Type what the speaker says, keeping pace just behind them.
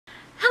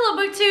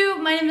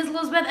BookTube, my name is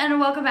Elizabeth and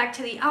welcome back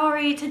to the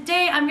Hourly.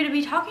 Today I'm going to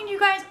be talking to you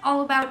guys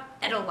all about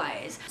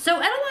Edelweiss. So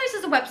Edelweiss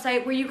is a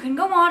website where you can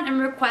go on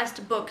and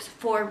request books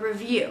for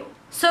review.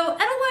 So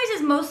Edelweiss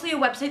is mostly a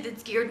website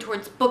that's geared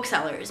towards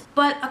booksellers,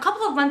 but a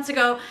couple of months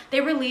ago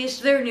they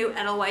released their new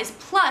Edelweiss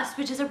Plus,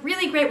 which is a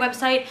really great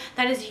website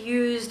that is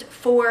used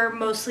for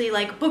mostly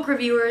like book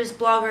reviewers,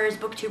 bloggers,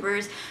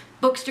 booktubers,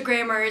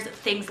 bookstagrammers,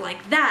 things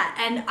like that,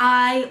 and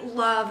I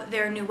love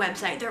their new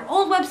website. Their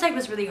old website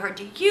was really hard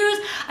to use.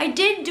 I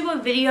did do a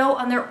video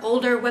on their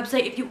older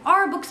website. If you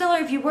are a bookseller,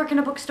 if you work in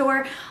a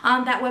bookstore,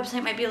 that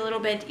website might be a little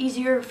bit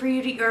easier for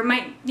you to, or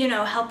might,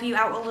 help you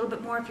out a little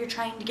bit more if you're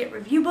trying to get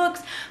review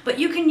books, but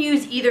you can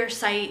use either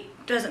site.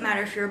 Doesn't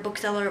matter if you're a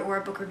bookseller or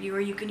a book reviewer.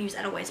 You can use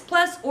Edelweiss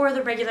Plus or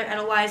the regular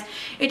Edelweiss.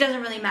 It doesn't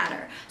really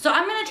matter. So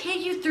I'm going to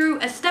take you through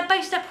a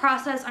step-by-step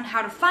process on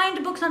how to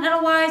find books on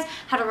Edelweiss,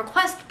 how to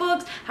request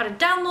books, how to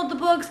download the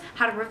books,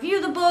 how to review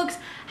the books,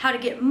 how to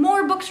get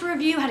more books to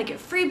review, how to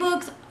get free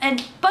books,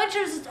 and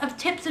bunches of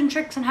tips and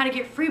tricks on how to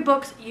get free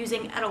books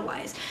using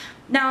Edelweiss.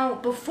 Now,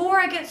 before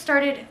I get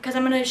started, because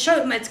I'm going to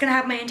show, it's going to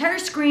have my entire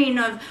screen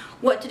of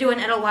what to do in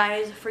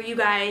Edelweiss for you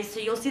guys, so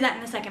you'll see that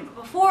in a second.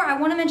 But before, I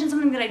want to mention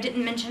something that I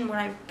didn't mention when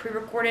I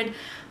pre-recorded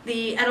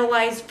the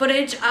Edelweiss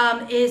footage,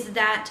 is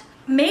that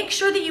make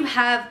sure that you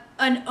have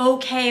an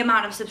okay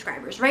amount of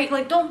subscribers, right?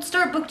 Like, don't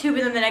start BookTube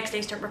and then the next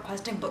day start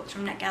requesting books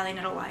from Netgalley and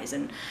Edelweiss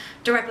and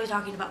directly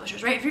talking to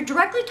publishers, right? If you're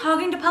directly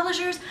talking to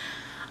publishers,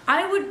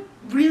 I would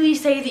really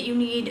say that you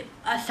need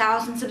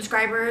 1,000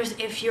 subscribers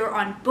if you're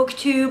on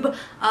BookTube,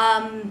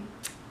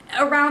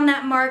 around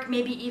that mark,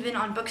 maybe even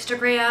on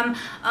Bookstagram.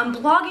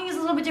 Blogging is a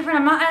little bit different.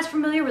 I'm not as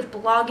familiar with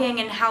blogging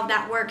and how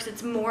that works.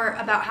 It's more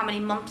about how many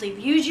monthly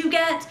views you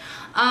get,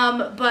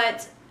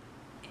 but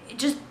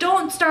just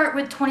don't start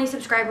with 20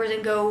 subscribers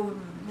and go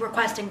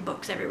requesting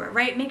books everywhere,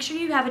 right? Make sure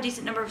you have a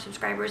decent number of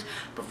subscribers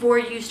before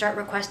you start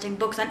requesting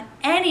books on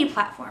any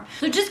platform.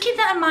 So just keep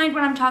that in mind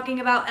when I'm talking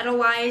about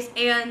Edelweiss,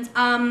 and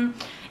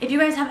if you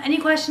guys have any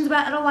questions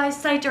about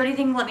Edelweiss site or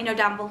anything, let me know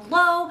down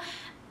below.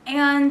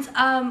 And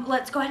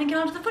let's go ahead and get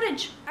on to the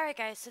footage. Alright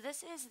guys, so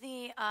this is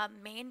the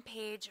main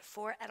page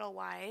for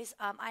Edelweiss.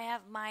 I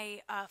have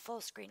my full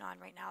screen on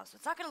right now, so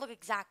it's not going to look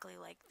exactly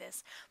like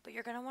this, but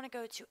you're going to want to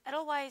go to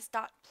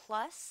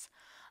edelweiss.plus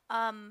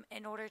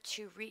in order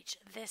to reach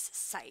this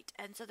site.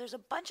 And so there's a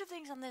bunch of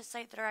things on this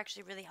site that are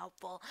actually really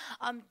helpful.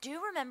 Do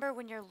remember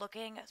when you're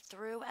looking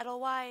through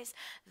Edelweiss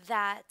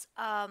that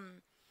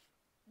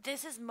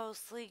this is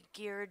mostly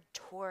geared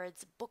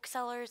towards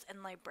booksellers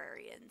and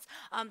librarians.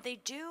 They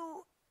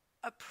do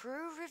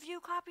approve review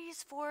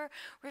copies for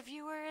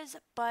reviewers,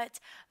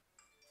 but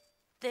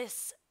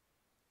this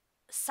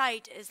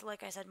site is,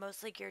 like I said,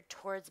 mostly geared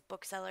towards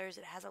booksellers.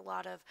 It has a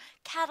lot of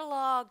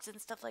catalogs and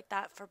stuff like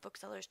that for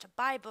booksellers to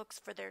buy books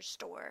for their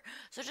store.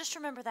 So just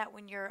remember that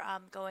when you're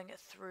going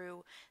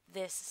through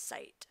this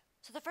site.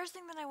 So the first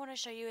thing that I want to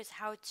show you is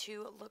how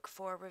to look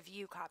for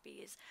review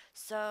copies.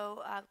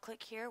 So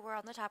click here where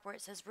on the top where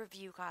it says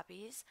review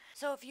copies.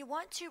 So if you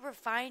want to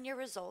refine your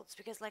results,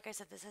 because like I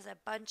said, this is a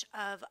bunch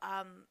of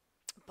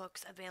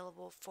books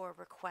available for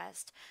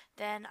request,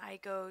 then I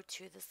go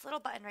to this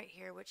little button right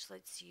here which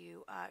lets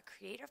you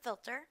create a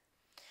filter,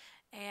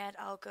 and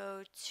I'll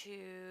go to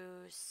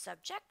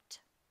subject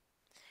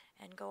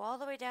and go all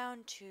the way down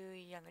to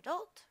young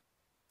adult.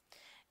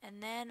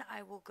 And then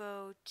I will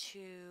go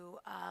to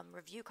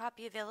review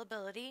copy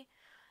availability,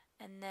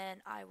 and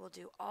then I will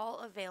do all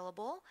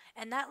available,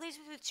 and that leaves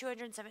me with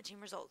 217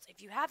 results.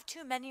 If you have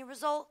too many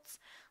results,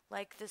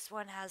 like this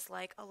one has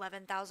like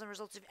 11,000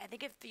 results, I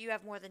think if you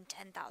have more than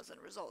 10,000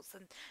 results,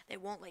 then they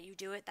won't let you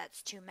do it.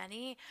 That's too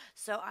many.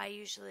 So I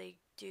usually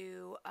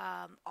do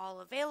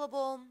all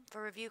available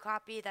for review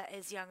copy, that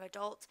is young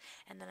adult,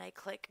 and then I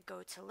click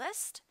go to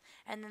list,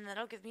 and then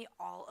that'll give me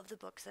all of the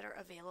books that are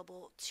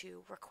available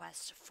to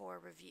request for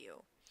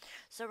review.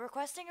 So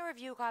requesting a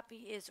review copy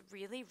is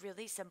really,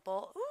 really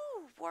simple.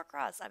 Ooh,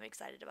 Warcross, I'm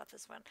excited about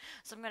this one.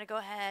 So I'm going to go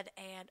ahead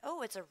and,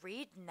 oh, it's a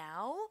read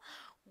now?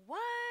 What?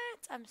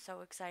 I'm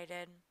so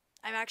excited.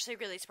 I'm actually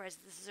really surprised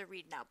that this is a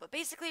read now, but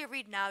basically a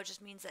read now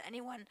just means that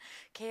anyone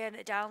can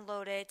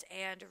download it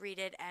and read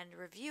it and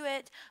review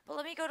it. But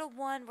let me go to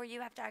one where you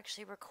have to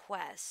actually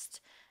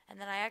request, and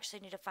then I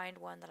actually need to find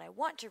one that I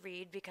want to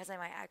read because I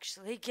might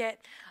actually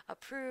get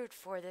approved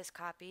for this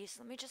copy.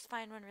 So let me just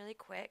find one really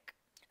quick.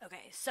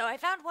 Okay, so I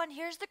found one.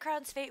 Here's The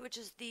Crown's Fate, which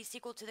is the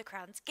sequel to The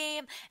Crown's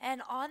Game,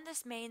 and on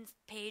this main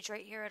page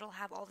right here, it'll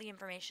have all the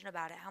information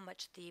about it, how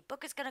much the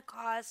book is going to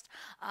cost.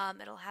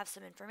 It'll have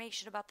some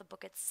information about the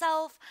book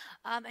itself,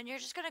 and you're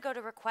just going to go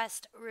to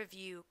request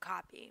review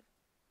copy.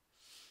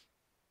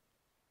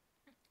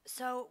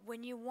 So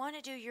when you want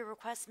to do your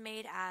request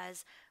made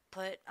as,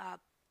 put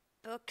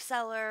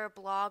bookseller,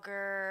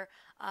 blogger,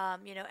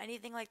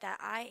 anything like that.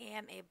 I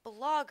am a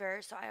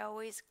blogger, so I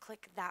always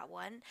click that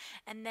one.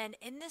 And then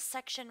in this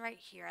section right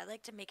here, I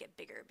like to make it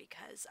bigger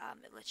because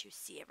it lets you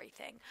see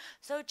everything.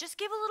 So just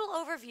give a little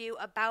overview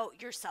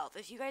about yourself.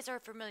 If you guys are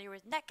familiar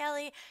with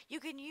Netgalley, you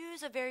can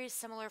use a very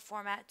similar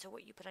format to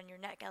what you put on your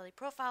Netgalley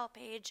profile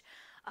page.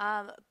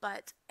 and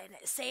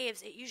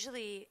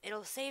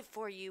it'll save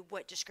for you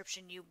what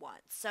description you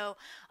want. So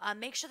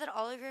make sure that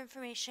all of your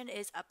information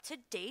is up to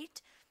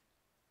date.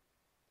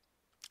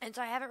 And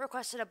so I haven't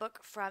requested a book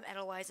from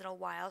Edelweiss in a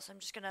while, so I'm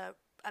just going to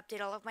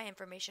update all of my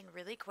information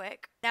really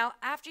quick. Now,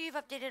 after you've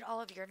updated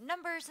all of your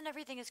numbers and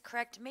everything is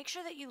correct, make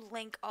sure that you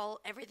link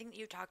everything that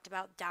you talked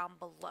about down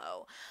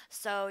below.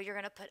 So you're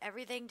going to put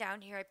everything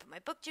down here. I put my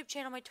BookTube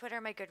channel, my Twitter,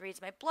 my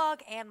Goodreads, my blog,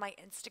 and my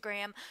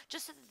Instagram,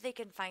 just so that they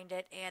can find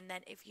it. And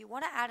then if you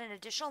want to add an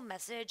additional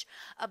message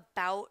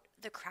about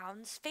the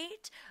Crown's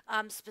fate,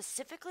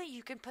 specifically,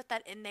 you can put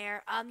that in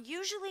there.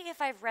 Usually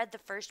if I've read the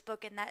first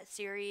book in that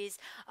series,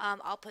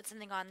 I'll put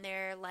something on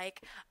there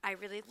like, I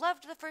really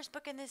loved the first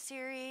book in this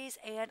series,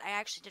 and I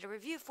actually did a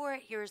review for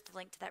it. Here's the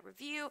link to that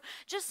review.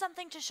 Just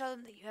something to show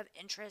them that you have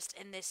interest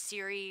in this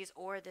series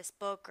or this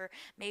book, or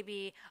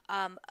maybe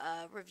a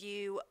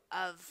review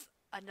of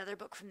another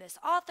book from this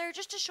author,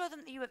 just to show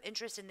them that you have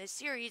interest in this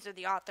series or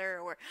the author,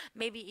 or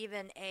maybe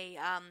even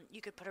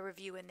you could put a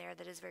review in there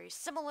that is very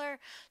similar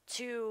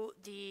to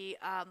the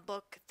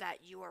book that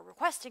you are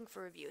requesting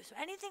for review. So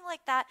anything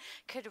like that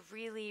could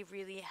really,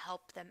 really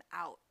help them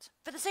out.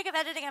 For the sake of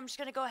editing, I'm just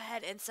going to go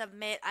ahead and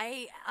submit.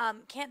 I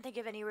can't think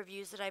of any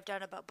reviews that I've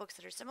done about books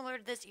that are similar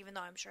to this, even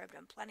though I'm sure I've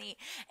done plenty,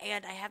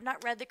 and I have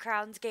not read The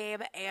Crown's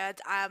Game, and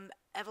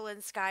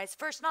Evelyn Skye's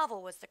first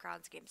novel was The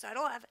Crown's Game, so I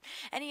don't have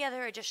any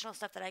other additional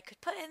stuff that I could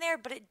put in there,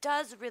 but it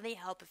does really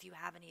help if you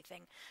have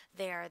anything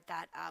there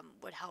that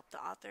would help the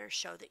author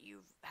show that you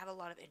have a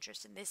lot of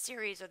interest in this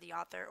series or the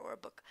author or a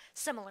book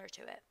similar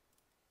to it.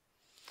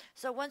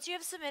 So once you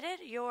have submitted,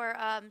 your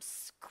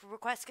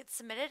request gets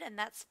submitted, and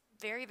that's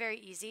very, very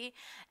easy.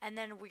 And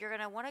then you're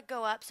going to want to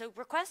go up. So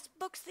request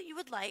books that you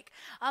would like.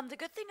 The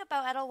good thing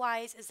about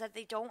Edelweiss is that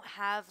they don't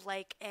have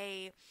like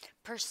a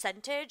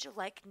percentage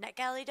like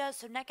Netgalley does.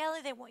 So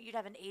Netgalley, they want you to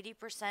have an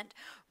 80%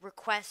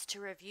 request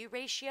to review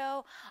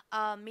ratio,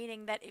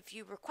 meaning that if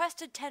you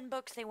requested 10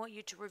 books, they want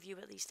you to review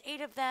at least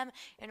 8 of them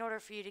in order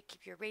for you to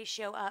keep your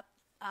ratio up,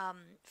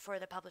 for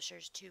the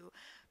publishers to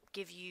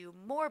give you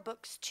more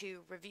books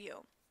to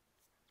review.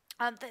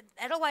 The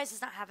Edelweiss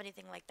does not have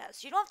anything like that,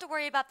 so you don't have to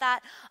worry about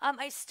that.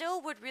 I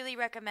still would really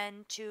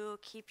recommend to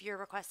keep your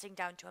requesting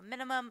down to a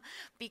minimum,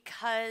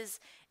 because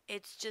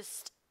it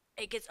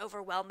gets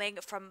overwhelming.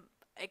 From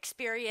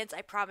experience,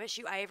 I promise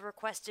you, I have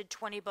requested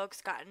 20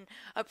 books, gotten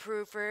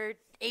approved for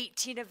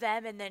 18 of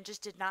them, and then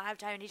just did not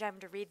have any time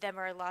to read them,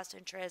 or I lost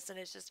interest, and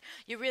it's just,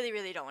 you really,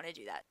 really don't want to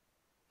do that.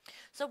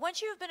 So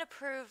once you have been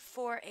approved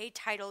for a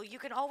title, you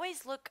can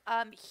always look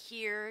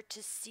here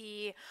to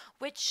see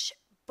which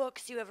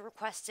books you have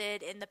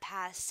requested in the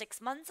past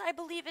 6 months, I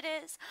believe it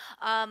is,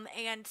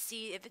 and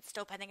see if it's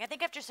still pending. I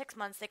think after 6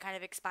 months they kind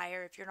of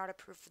expire. If you're not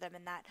approved for them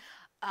in that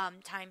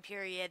time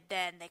period,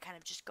 then they kind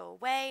of just go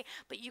away.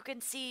 But you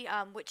can see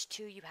which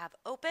 2 you have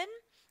open.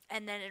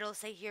 And then it'll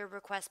say here,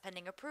 request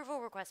pending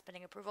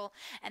approval,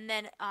 and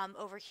then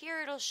over here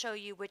it'll show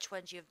you which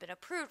ones you've been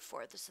approved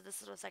for. So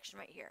this little section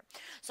right here.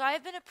 So I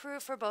have been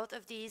approved for both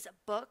of these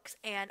books,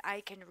 and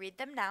I can read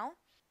them now.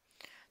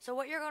 So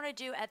what you're going to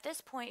do at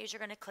this point is you're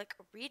going to click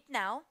Read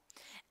Now,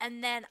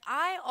 and then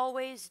I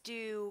always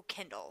do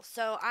Kindle.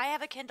 So I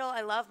have a Kindle.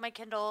 I love my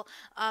Kindle.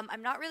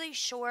 I'm not really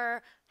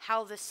sure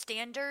how the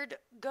standard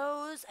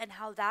goes and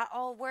how that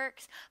all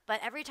works, but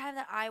every time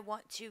that I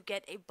want to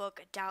get a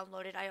book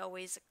downloaded, I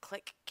always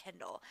click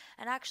Kindle.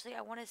 And actually,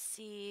 I want to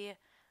see...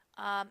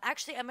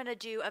 actually, I'm going to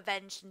do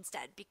Avenged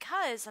instead,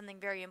 because something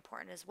very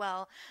important as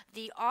well.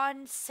 The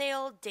on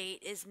sale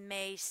date is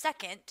May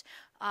 2nd,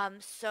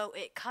 so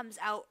it comes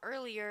out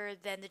earlier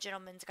than The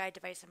Gentleman's Guide to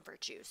Vice and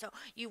Virtue. So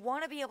you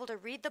want to be able to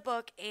read the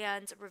book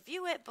and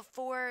review it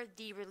before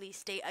the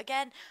release date.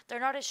 Again, they're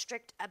not as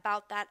strict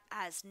about that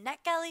as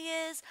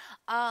Netgalley is,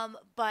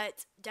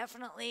 but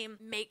definitely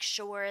make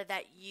sure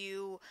that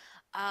you...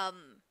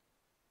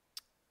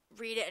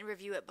 read it and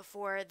review it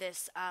before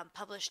this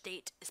published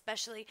date,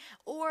 especially,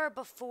 or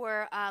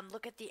before,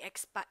 look at the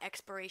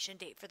expiration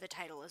date for the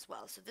title as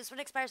well. So this one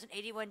expires in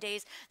 81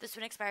 days, this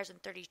one expires in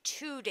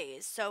 32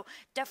 days. So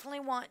definitely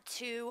want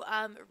to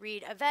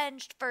read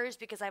Avenged first,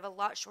 because I have a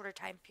lot shorter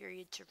time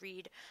period to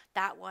read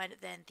that one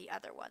than the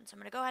other one. So I'm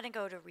going to go ahead and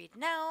go to Read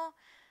Now,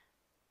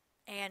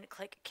 and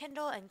click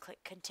Kindle and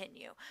click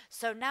Continue.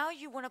 So now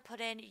you want to put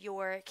in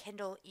your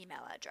Kindle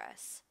email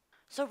address.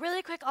 So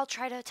really quick, I'll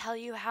try to tell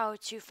you how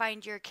to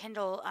find your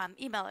Kindle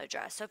email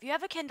address. So if you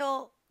have a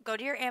Kindle, go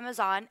to your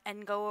Amazon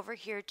and go over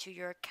here to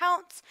your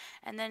accounts,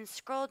 and then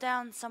scroll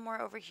down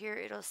somewhere over here.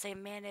 It'll say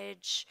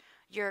Manage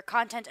Your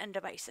Content and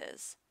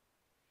Devices.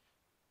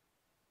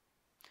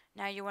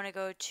 Now you want to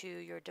go to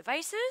your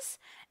devices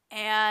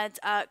and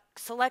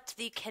select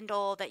the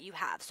Kindle that you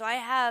have. So I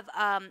have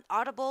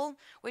Audible,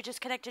 which is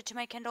connected to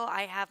my Kindle.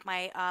 I have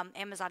my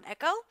Amazon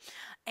Echo,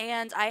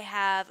 and I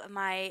have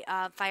my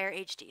Fire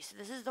HD. So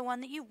this is the one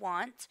that you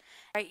want.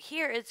 Right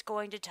here, it's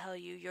going to tell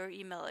you your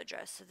email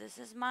address. So this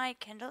is my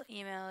Kindle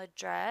email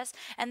address,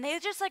 and they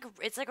just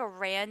it's like a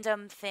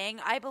random thing,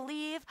 I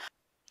believe.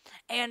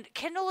 And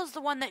Kindle is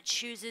the one that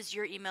chooses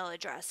your email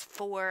address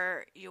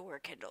for your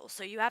Kindle.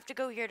 So you have to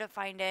go here to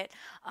find it,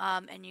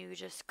 and you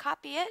just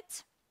copy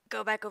it.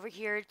 Go back over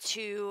here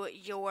to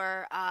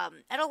your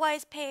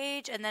Edelweiss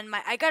page, and then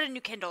I got a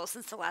new Kindle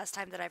since the last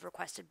time that I've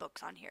requested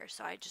books on here,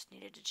 so I just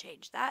needed to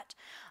change that.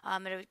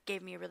 And it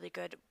gave me a really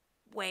good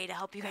way to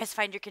help you guys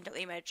find your Kindle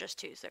email address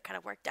too, so it kind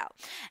of worked out.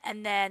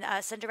 And then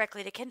send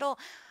directly to Kindle.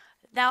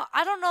 Now,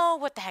 I don't know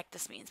what the heck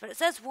this means, but it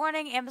says,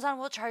 warning, Amazon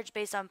will charge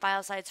based on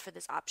file size for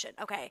this option.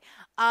 Okay.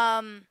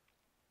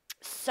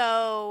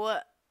 So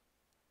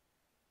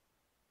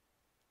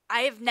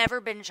I have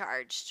never been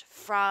charged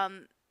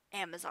from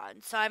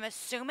Amazon. So I'm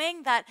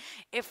assuming that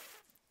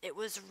if it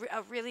was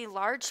a really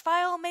large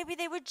file, maybe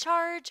they would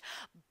charge,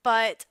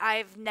 but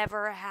I've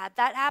never had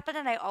that happen,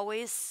 and I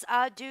always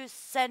do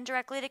send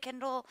directly to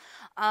Kindle.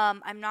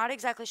 I'm not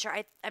exactly sure.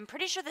 I'm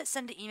pretty sure that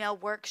send to email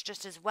works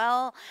just as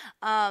well.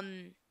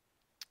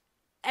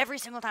 Every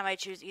single time I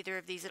choose either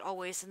of these, it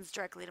always sends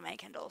directly to my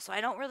Kindle. So I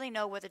don't really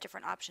know what the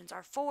different options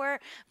are for,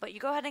 but you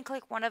go ahead and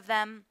click one of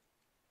them,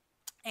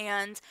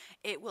 and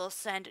it will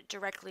send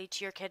directly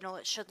to your Kindle.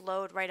 It should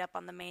load right up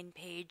on the main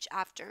page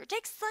after. It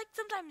takes like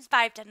sometimes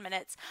 5-10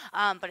 minutes,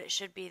 but it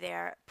should be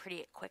there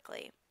pretty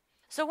quickly.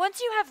 So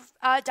once you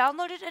have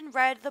downloaded and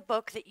read the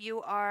book that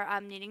you are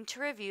needing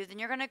to review, then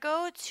you're going to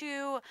go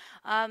to,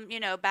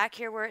 back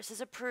here where it says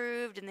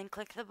approved, and then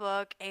click the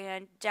book.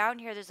 And down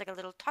here, there's like a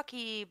little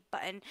talkie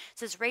button. It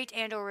says rate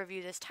and or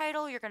review this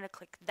title. You're going to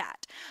click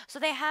that. So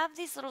they have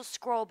these little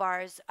scroll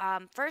bars.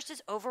 First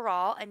is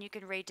overall, and you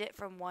can rate it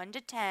from 1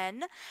 to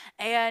 10.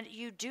 And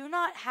you do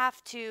not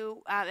have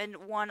to, and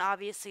 1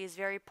 obviously is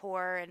very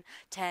poor, and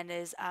 10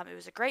 is, it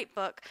was a great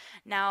book.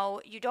 Now,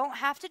 you don't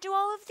have to do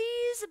all of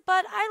these,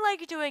 but I like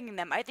doing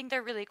them. I think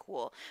they're really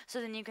cool.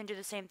 So then you can do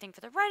the same thing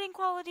for the writing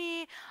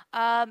quality.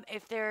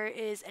 If there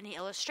is any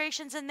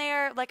illustrations in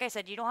there, like I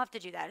said, you don't have to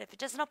do that. If it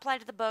doesn't apply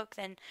to the book,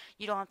 then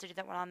you don't have to do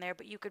that one on there,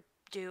 but you could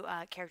do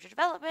character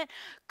development.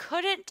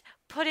 Couldn't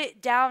put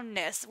it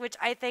downness, which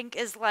I think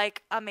is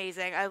like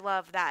amazing. I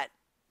love that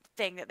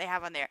thing that they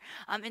have on there.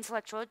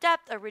 Intellectual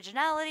depth,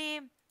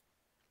 originality.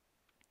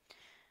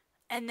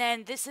 And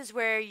then this is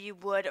where you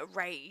would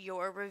write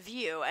your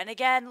review. And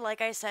again,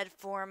 like I said,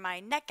 for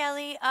my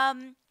Netgalley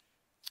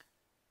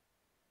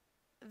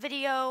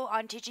video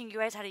on teaching you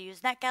guys how to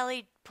use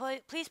Netgalley,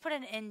 please put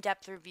an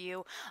in-depth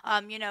review,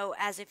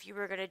 as if you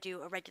were going to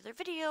do a regular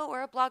video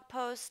or a blog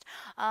post,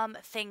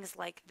 things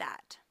like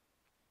that.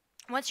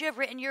 Once you have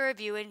written your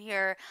review in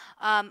here,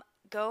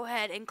 go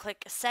ahead and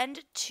click send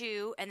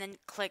to, and then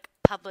click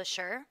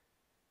publisher.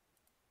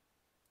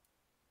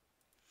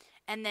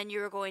 And then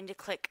you're going to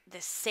click the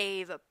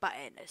save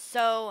button.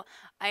 So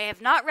I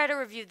have not read or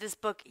reviewed this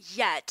book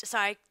yet, so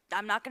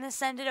I'm not going to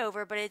send it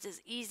over, but it's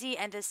as easy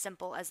and as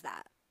simple as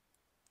that.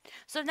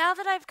 So now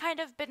that I've kind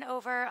of been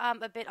over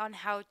a bit on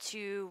how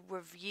to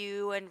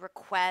review and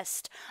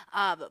request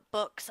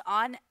books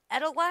on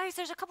Edelweiss,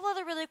 there's a couple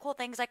other really cool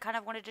things I kind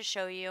of wanted to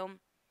show you.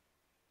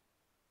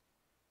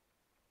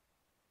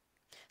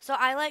 So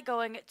I like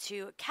going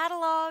to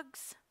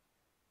catalogs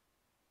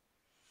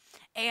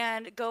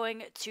and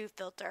going to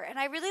filter. And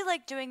I really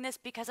like doing this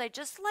because I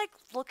just like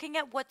looking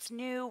at what's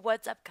new,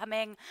 what's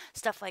upcoming,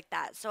 stuff like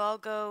that. So I'll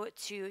go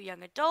to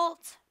young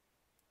adult.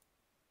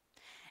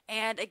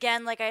 And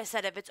again, like I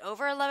said, if it's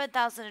over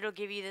 11,000, it'll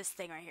give you this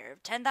thing right here.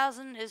 If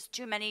 10,000 is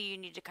too many, you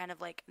need to kind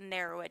of like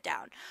narrow it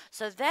down.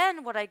 So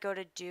then what I go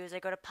to do is I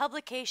go to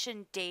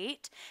publication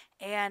date,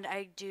 and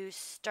I do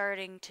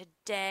starting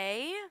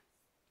today.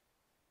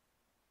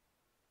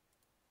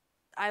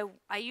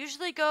 I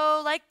usually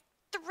go like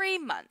 3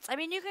 months. I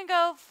mean, you can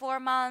go 4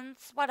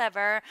 months,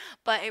 whatever,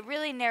 but it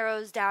really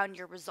narrows down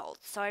your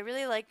results. So I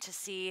really like to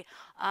see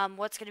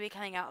what's going to be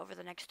coming out over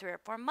the next 3 or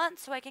 4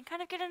 months, so I can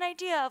kind of get an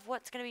idea of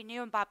what's going to be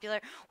new and popular.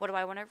 What do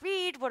I want to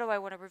read? What do I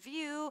want to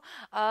review?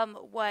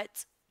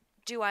 What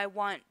do I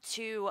want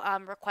to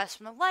request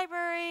from the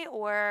library,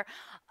 or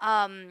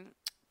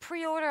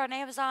pre-order on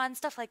Amazon,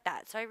 stuff like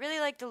that. So I really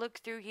like to look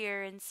through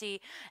here and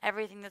see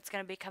everything that's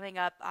going to be coming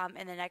up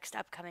in the next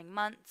upcoming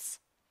months.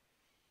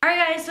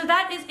 Alright guys, so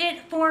that is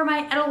it for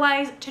my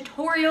Edelweiss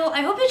tutorial.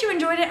 I hope that you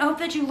enjoyed it. I hope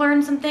that you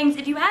learned some things.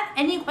 If you have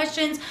any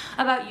questions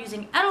about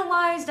using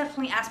Edelweiss,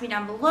 definitely ask me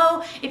down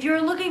below. If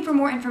you're looking for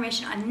more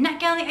information on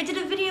Netgalley, I did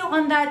a video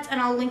on that,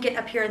 and I'll link it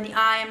up here in the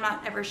eye. I'm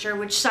not ever sure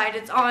which side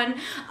it's on.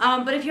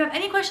 But if you have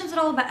any questions at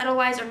all about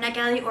Edelweiss or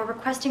Netgalley, or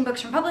requesting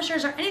books from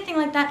publishers or anything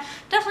like that,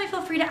 definitely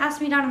feel free to ask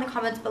me down in the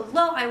comments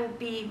below. I will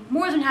be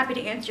more than happy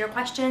to answer your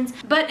questions.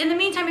 But in the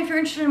meantime, if you're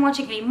interested in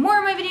watching any more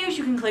of my videos,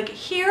 you can click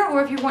here,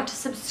 or if you want to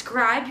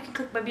subscribe, you can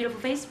click my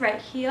beautiful face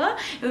right here.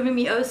 It would make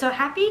me oh so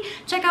happy.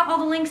 Check out all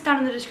the links down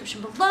in the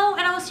description below,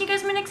 and I will see you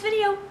guys in my next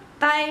video.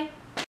 Bye!